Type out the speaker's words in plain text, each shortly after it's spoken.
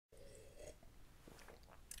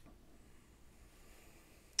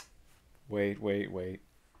Wait.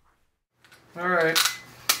 Alright.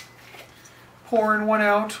 Pouring one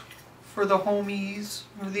out for the homies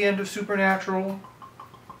for the end of Supernatural.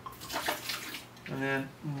 And then...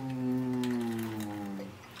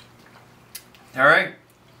 Alright.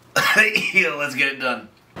 Let's get it done.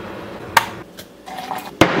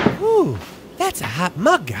 Ooh, that's a hot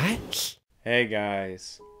mug, guy. Hey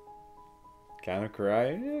guys. Kind of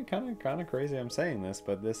crazy I'm saying this,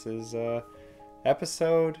 but this is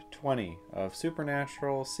episode 20 of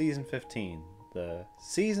Supernatural season 15, the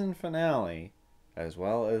season finale as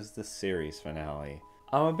well as the series finale.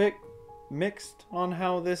 I'm a bit mixed on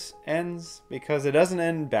how this ends because it doesn't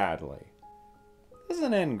end badly. It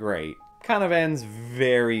doesn't end great. Kind of ends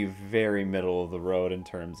very, very middle of the road in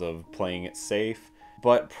terms of playing it safe.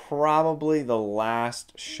 But probably the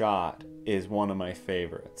last shot is one of my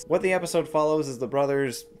favorites. What the episode follows is the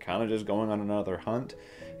brothers kind of just going on another hunt.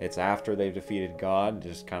 It's after they've defeated God,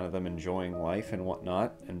 just kind of them enjoying life and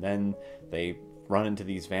whatnot. And then they run into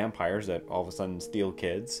these vampires that all of a sudden steal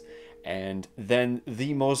kids. And then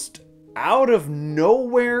the most out of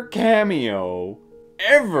nowhere cameo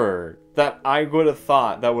ever that I would have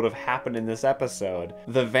thought that would have happened in this episode.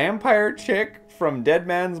 The vampire chick from Dead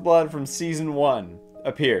Man's Blood from season 1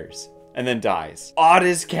 appears and then dies.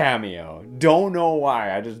 Oddest cameo. Don't know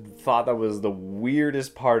why. I just thought that was the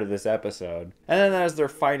weirdest part of this episode. And then as they're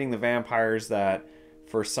fighting the vampires that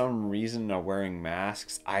for some reason are wearing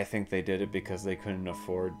masks, I think they did it because they couldn't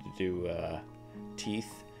afford to do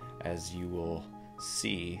teeth. As you will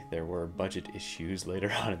see, there were budget issues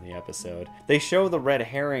later on in the episode. They show the red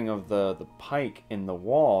herring of the pike in the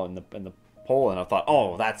wall in the pole, and I thought,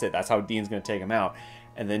 oh, that's it. That's how Dean's gonna take him out.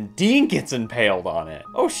 And then Dean gets impaled on it.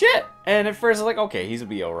 Oh shit! And at first I was like, okay, he's gonna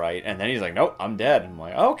be alright. And then he's like, nope, I'm dead. I'm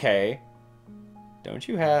like, okay. Don't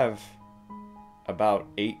you have about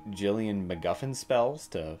 8 jillion MacGuffin spells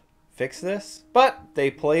to fix this? But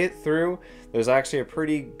they play it through. There's actually a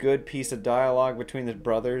pretty good piece of dialogue between the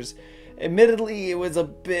brothers. Admittedly, it was a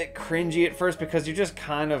bit cringy at first because you're just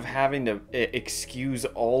kind of having to excuse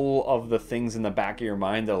all of the things in the back of your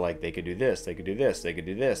mind that like they could do this, they could do this, they could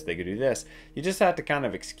do this, they could do this. You just have to kind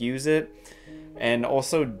of excuse it. And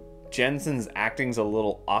also Jensen's acting's a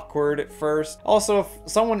little awkward at first. Also, if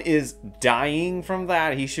someone is dying from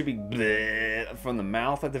that, he should be bleh from the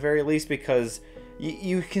mouth at the very least, because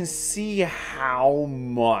you can see how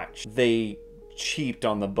much they cheaped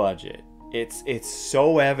on the budget. It's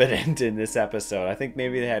so evident in this episode. I think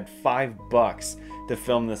maybe they had $5 to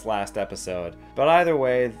film this last episode. But either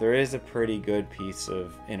way, there is a pretty good piece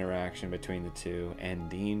of interaction between the two, and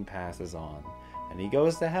Dean passes on. And he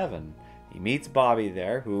goes to heaven. He meets Bobby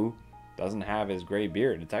there, who doesn't have his gray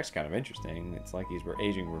beard. It's actually kind of interesting. It's like he's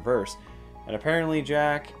aging reverse. And apparently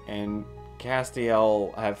Jack and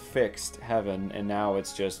Castiel have fixed heaven, and now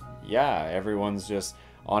it's just, yeah, everyone's just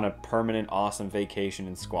on a permanent awesome vacation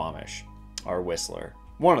in Squamish. Or Whistler.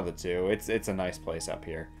 One of the two. It's a nice place up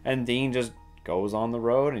here. And Dean just goes on the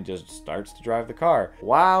road and just starts to drive the car.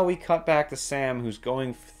 While we cut back to Sam, who's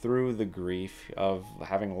going through the grief of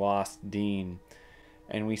having lost Dean.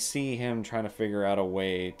 And we see him trying to figure out a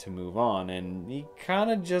way to move on. And he kind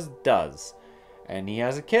of just does. And he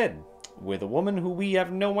has a kid with a woman who we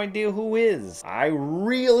have no idea who is. I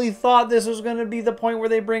really thought this was going to be the point where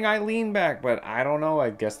they bring Eileen back, but I don't know.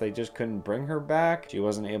 I guess they just couldn't bring her back. She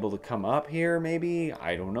wasn't able to come up here, maybe.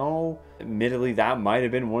 I don't know. Admittedly, that might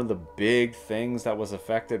have been one of the big things that was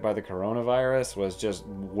affected by the coronavirus, was just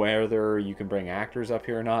whether you can bring actors up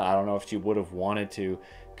here or not. I don't know if she would have wanted to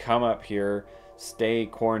come up here, stay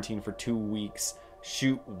quarantined for 2 weeks,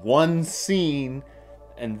 shoot one scene,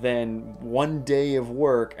 and then 1 day of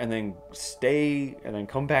work, and then stay, and then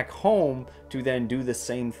come back home to then do the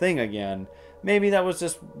same thing again. Maybe that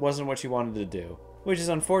wasn't what she wanted to do, which is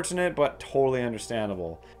unfortunate, but totally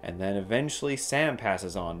understandable. And then eventually Sam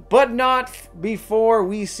passes on, but not before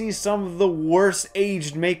we see some of the worst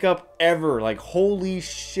aged makeup ever. Like, holy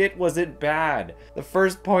shit, was it bad. The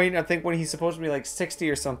first point, I think when he's supposed to be like 60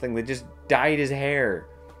 or something, they just dyed his hair.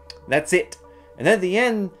 That's it. And then at the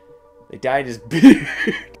end, they dyed his beard.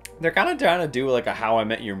 They're kind of trying to do like a How I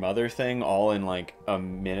Met Your Mother thing all in like a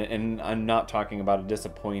minute. And I'm not talking about a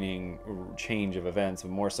disappointing change of events,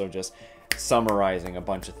 but more so just summarizing a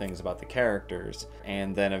bunch of things about the characters.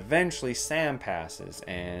 And then eventually Sam passes,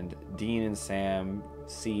 and Dean and Sam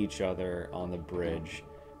see each other on the bridge,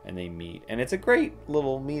 and they meet. And it's a great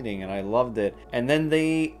little meeting, and I loved it. And then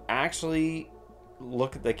they actually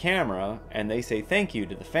look at the camera and they say thank you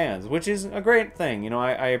to the fans, which is a great thing. You know,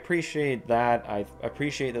 I appreciate that. I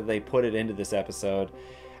appreciate that they put it into this episode.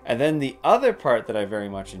 And then the other part that I very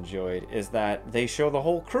much enjoyed is that they show the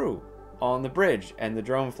whole crew on the bridge and the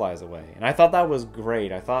drone flies away. And I thought that was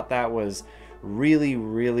great. I thought that was really,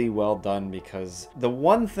 really well done, because the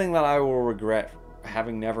one thing that I will regret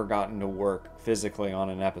having never gotten to work physically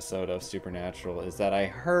on an episode of Supernatural is that I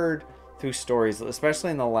heard through stories,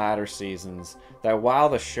 especially in the latter seasons, that while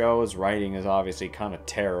the show's writing is obviously kind of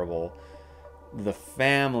terrible, the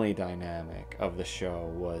family dynamic of the show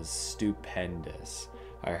was stupendous.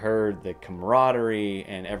 I heard the camaraderie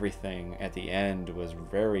and everything at the end was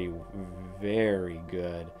very, very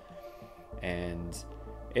good. And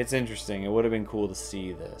it's interesting. It would have been cool to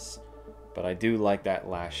see this. But I do like that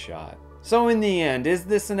last shot. So in the end, is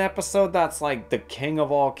this an episode that's like the king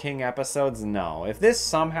of all king episodes? No. If this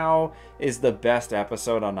somehow is the best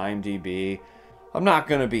episode on IMDb, I'm not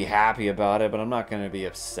going to be happy about it, but I'm not going to be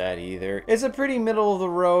upset either. It's a pretty middle of the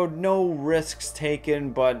road, no risks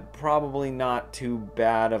taken, but probably not too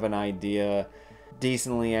bad of an idea.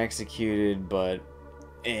 Decently executed, but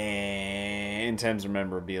in terms of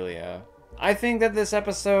memorabilia. I think that this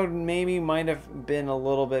episode maybe might have been a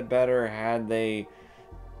little bit better had they,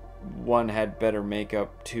 one, had better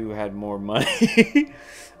makeup, two, had more money.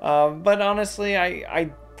 But honestly,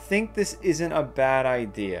 I think this isn't a bad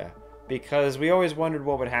idea, because we always wondered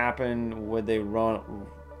what would happen. Would they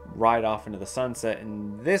ride off into the sunset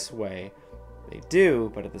in this way? They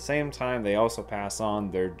do, but at the same time, they also pass on.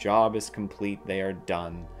 Their job is complete. They are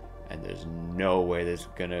done. And there's no way there's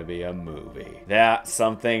gonna be a movie. That's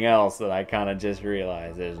something else that I kind of just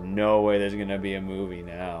realized. There's no way there's gonna be a movie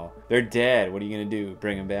now. They're dead. What are you gonna do?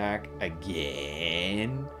 Bring them back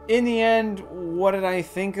again? In the end, what did I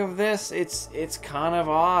think of this? It's kind of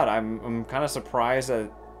odd. I'm kind of surprised that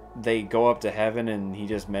they go up to heaven and he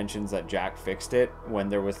just mentions that Jack fixed it, when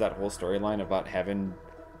there was that whole storyline about heaven,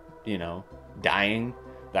 you know, dying.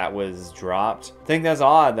 That was dropped. I think that's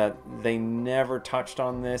odd that they never touched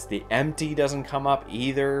on this. The empty doesn't come up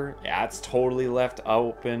either. That's totally left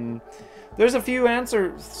open. There's a few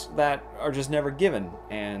answers that are just never given,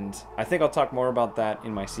 and I think I'll talk more about that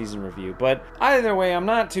in my season review. But either way, I'm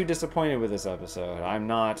not too disappointed with this episode. I'm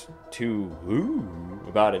not too woo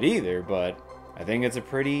about it either, but I think it's a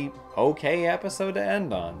pretty okay episode to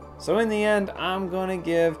end on. So in the end, I'm gonna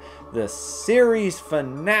give the series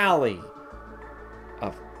finale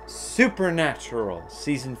of Supernatural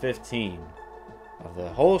Season 15 of the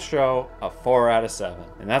whole show a 4 out of 7.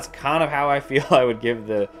 And that's kind of how I feel I would give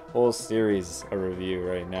the whole series a review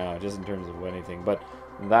right now, just in terms of anything. But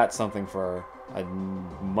that's something for a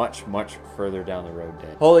much, much further down the road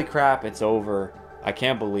day. Holy crap, it's over. I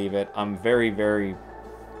can't believe it. I'm very, very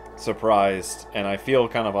surprised, and I feel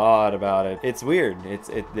kind of odd about it. It's weird. This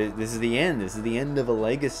is the end. This is the end of a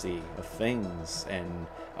legacy of things and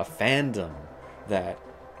a fandom that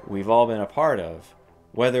we've all been a part of.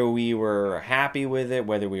 Whether we were happy with it,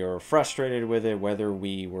 whether we were frustrated with it, whether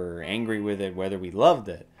we were angry with it, whether we loved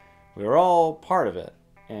it, we were all part of it.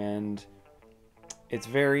 And it's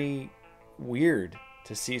very weird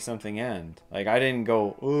to see something end. Like, I didn't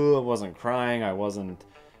go, oh, I wasn't crying, I wasn't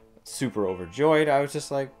super overjoyed. I was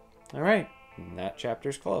just like, all right, that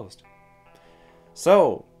chapter's closed.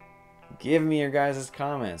 So, give me your guys'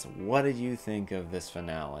 comments. What did you think of this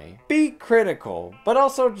finale? Be critical, but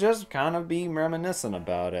also just kind of be reminiscent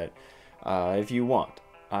about it if you want.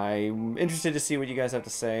 I'm interested to see what you guys have to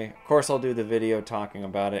say. Of course, I'll do the video talking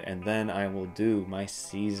about it, and then I will do my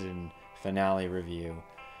season finale review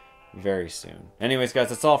very soon. Anyways, guys,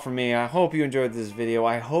 that's all from me. I hope you enjoyed this video.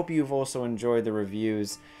 I hope you've also enjoyed the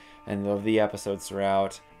reviews and of the episodes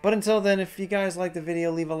throughout. But until then, if you guys like the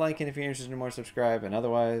video, leave a like, and if you're interested in more, subscribe. And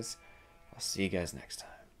otherwise, I'll see you guys next time.